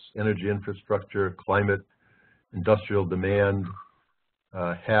assets, energy infrastructure, climate, industrial demand,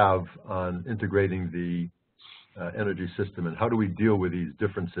 have on integrating the energy system, and how do we deal with these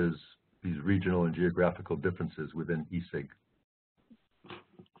differences, these regional and geographical differences within ESIG?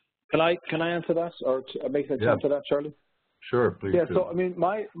 Can I answer that, or make an attempt to that, Charlie? Sure, please. Yeah, do. so I mean,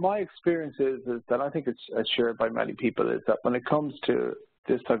 my experience is that I think it's shared by many people, is that when it comes to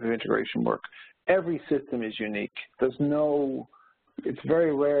this type of integration work, every system is unique. It's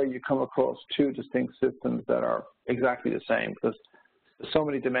very rare you come across 2 distinct systems that are exactly the same, because there's so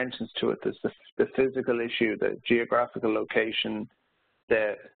many dimensions to it. There's the physical issue, the geographical location,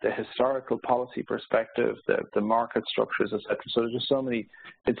 the historical policy perspective, the market structures, etc. So there's just so many.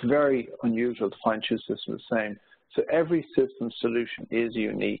 It's very unusual to find 2 systems the same. So every system solution is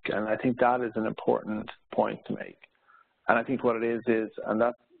unique, and I think that is an important point to make. And I think what it is, and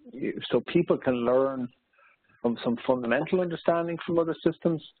that, so people can learn from some fundamental understanding from other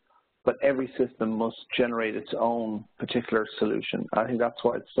systems, but every system must generate its own particular solution. I think that's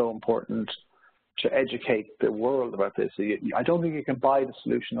why it's so important to educate the world about this. I don't think you can buy the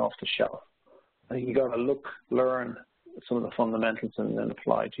solution off the shelf. I think you got to learn some of the fundamentals and then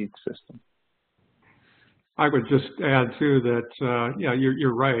apply to each system. I would just add too that, yeah,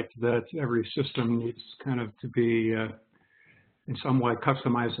 you're right that every system needs kind of to be in some way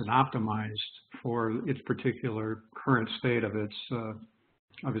customized and optimized for its particular current state of its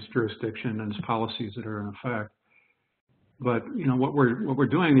jurisdiction and its policies that are in effect. But you know what we're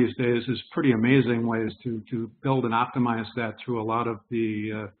doing these days is pretty amazing ways to build and optimize that through a lot of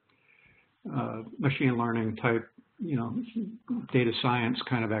the machine learning type, data science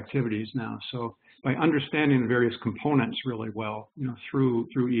kind of activities now. So by understanding the various components really well, through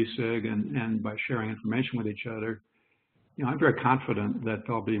ESIG and by sharing information with each other, I'm very confident that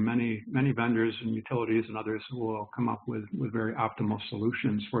there'll be many vendors and utilities and others who will come up with very optimal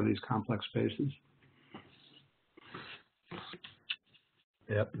solutions for these complex spaces.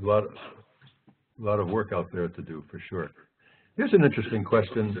 Yep, a lot of work out there to do for sure. Here's an interesting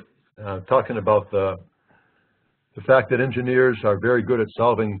question, talking about the fact that engineers are very good at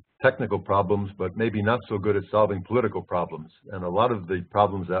solving technical problems, but maybe not so good at solving political problems. And a lot of the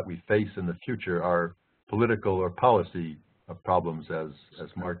problems that we face in the future are political or policy problems, as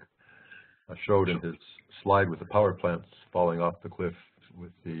Mark showed in his slide with the power plants falling off the cliff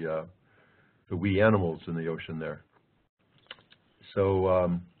with the wee animals in the ocean there.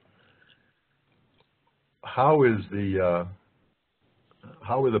 So how are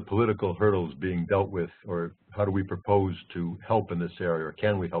the political hurdles being dealt with, or how do we propose to help in this area, or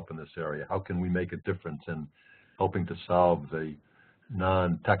can we help in this area? How can we make a difference in helping to solve the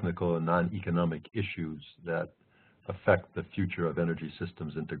non-technical and non-economic issues that affect the future of energy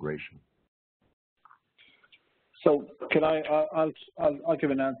systems integration? So can I'll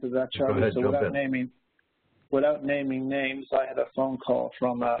give an answer to that, Charlie. Go ahead, so without naming names, I had a phone call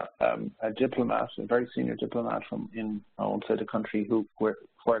from a diplomat, a very senior diplomat I won't say the country where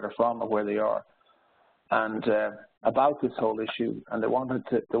they're from or where they are, and about this whole issue, and they wanted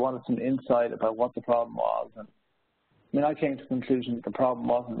some insight about what the problem was. And I mean, I came to the conclusion that the problem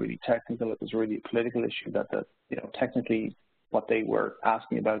wasn't really technical; it was really a political issue. That technically what they were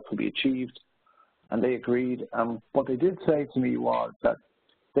asking about could be achieved, and they agreed. What they did say to me was that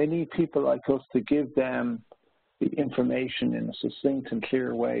they need people like us to give them the information in a succinct and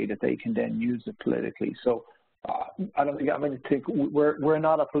clear way that they can then use it politically. So I think we're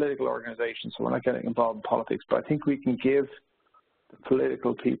not a political organization, so we're not getting involved in politics, but I think we can give the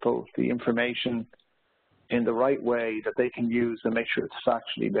political people the information in the right way that they can use and make sure it's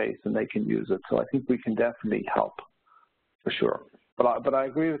factually based and they can use it. So I think we can definitely help, for sure. But I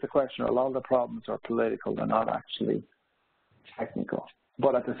agree with the question. A lot of the problems are political; they're not actually technical.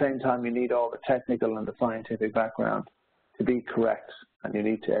 But at the same time, you need all the technical and the scientific background to be correct, and you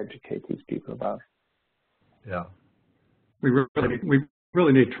need to educate these people about it. Yeah. We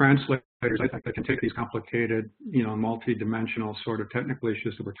really need translators, I think, that can take these complicated, multi-dimensional sort of technical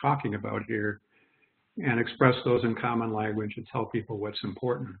issues that we're talking about here and express those in common language and tell people what's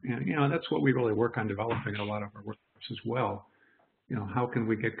important. And, you know, that's what we really work on developing in a lot of our workshops as well. You know, how can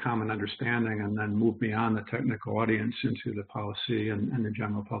we get common understanding and then move beyond the technical audience into the policy and the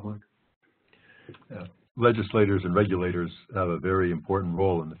general public? Yeah. Legislators and regulators have a very important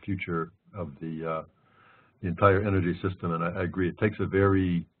role in the future of the entire energy system, and I agree. It takes a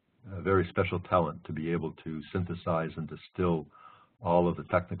very special talent to be able to synthesize and distill all of the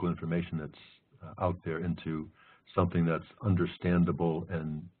technical information that's out there into something that's understandable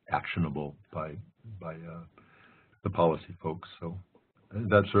and actionable by the policy folks. So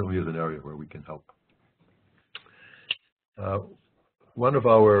that certainly is an area where we can help. One of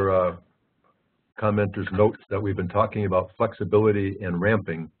our commenters notes that we've been talking about flexibility and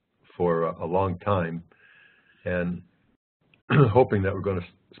ramping for a long time, and hoping that we're going to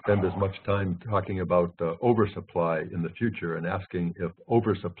spend as much time talking about oversupply in the future, and asking if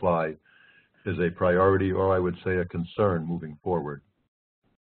oversupply is a priority, or I would say a concern moving forward.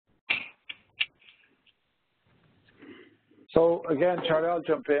 So again, Charlie, I'll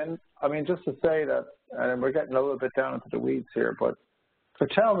jump in. I mean, just to say that, and we're getting a little bit down into the weeds here, but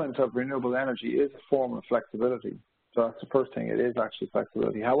curtailment of renewable energy is a form of flexibility. So that's the first thing. It is actually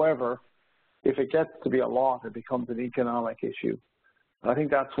flexibility. However, if it gets to be a lot, it becomes an economic issue. I think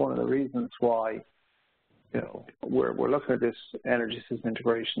that's one of the reasons why, you know, we're looking at this energy system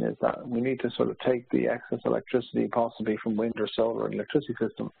integration, is that we need to sort of take the excess electricity possibly from wind or solar and electricity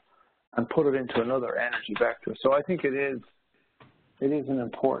system and put it into another energy vector. So I think it is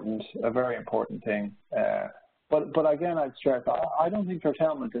a very important thing. But again, I'd stress, I don't think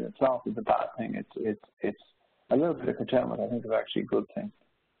curtailment in itself is a bad thing. It's a little bit of curtailment, I think, is actually a good thing,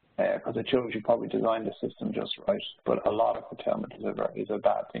 because it shows you probably designed the system just right. But a lot of curtailment is a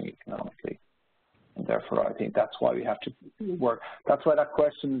bad thing economically, and therefore I think that's why we have to work. That's why that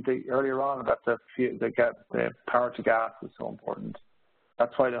question earlier on about the power to gas is so important.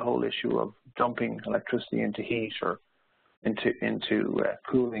 That's why the whole issue of dumping electricity into heat or into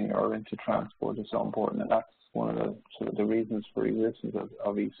cooling or into transport is so important, and that's one of the sort of the reasons for existence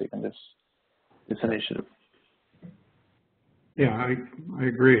of ESIG and this initiative. Yeah, I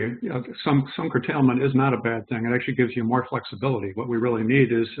agree. You know, some curtailment is not a bad thing. It actually gives you more flexibility. What we really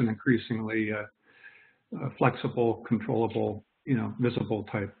need is an increasingly flexible, controllable, you know, visible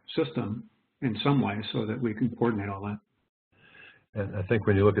type system in some way, so that we can coordinate all that. And I think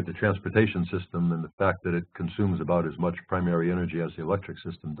when you look at the transportation system and the fact that it consumes about as much primary energy as the electric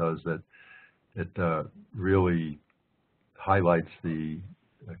system does, that it really highlights the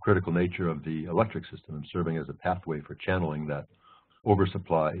critical nature of the electric system and serving as a pathway for channeling that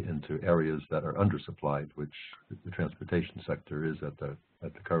oversupply into areas that are undersupplied, which the transportation sector is at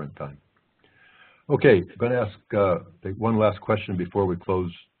the current time. Okay, I'm going to ask one last question before we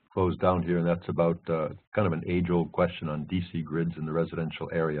close down here, and that's about kind of an age-old question on DC grids in the residential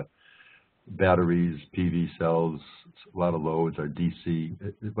area. Batteries, PV cells, a lot of loads are DC.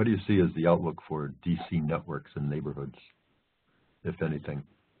 What do you see as the outlook for DC networks in neighborhoods, if anything?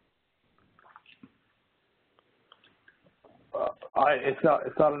 It's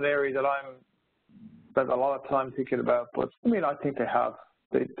not an area that I'm spent a lot of time thinking about, but I mean, I think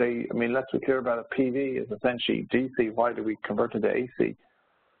I mean, let's be clear about it. PV is essentially DC. Why do we convert it to AC?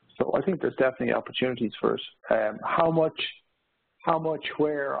 So I think there's definitely opportunities for it. How much,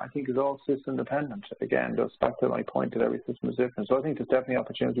 where, I think is all system dependent. Again, goes back to my point that every system is different. So I think there's definitely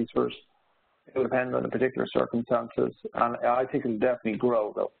opportunities for it. It will depend on the particular circumstances, and I think it'll definitely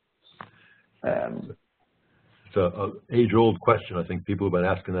grow, though. It's an age-old question. I think people have been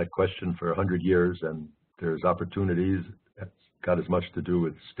asking that question for 100 years, and there's opportunities. It's got as much to do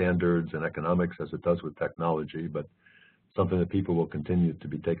with standards and economics as it does with technology, but something that people will continue to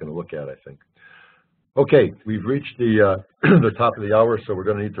be taking a look at, I think. Okay, we've reached the top of the hour, so we're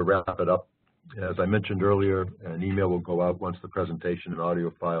going to need to wrap it up. As I mentioned earlier, an email will go out once the presentation and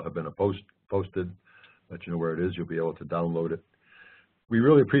audio file have been posted. Let you know where it is. You'll be able to download it. We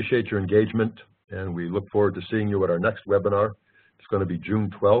really appreciate your engagement, and we look forward to seeing you at our next webinar. It's going to be June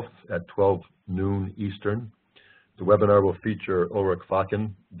 12th at 12 noon Eastern. The webinar will feature Ulrich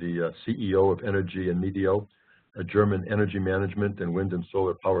Faken, the CEO of Energy and Medio, a German energy management and wind and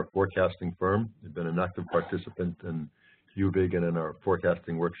solar power forecasting firm. They've been an active participant in UVIG and in our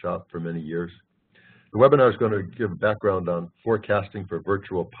forecasting workshop for many years. The webinar is going to give background on forecasting for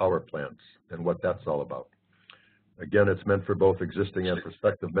virtual power plants and what that's all about. Again, it's meant for both existing and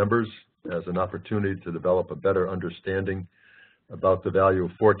prospective members as an opportunity to develop a better understanding about the value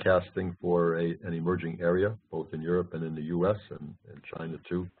of forecasting for an emerging area, both in Europe and in the US and China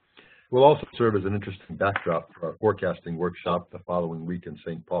too. It will also serve as an interesting backdrop for our forecasting workshop the following week in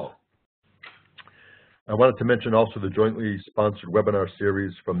St. Paul. I wanted to mention also the jointly sponsored webinar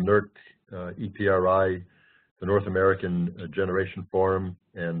series from NERC, EPRI, the North American Generation Forum,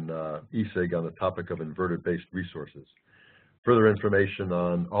 and ESIG on the topic of inverter-based resources. Further information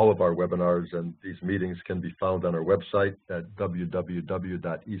on all of our webinars and these meetings can be found on our website at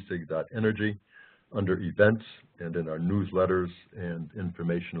www.esig.energy under events and in our newsletters and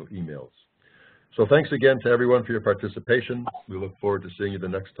informational emails. So thanks again to everyone for your participation. We look forward to seeing you the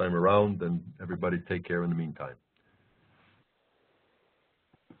next time around, and everybody take care in the meantime.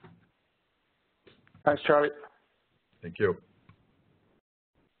 Thanks, Charlie. Thank you.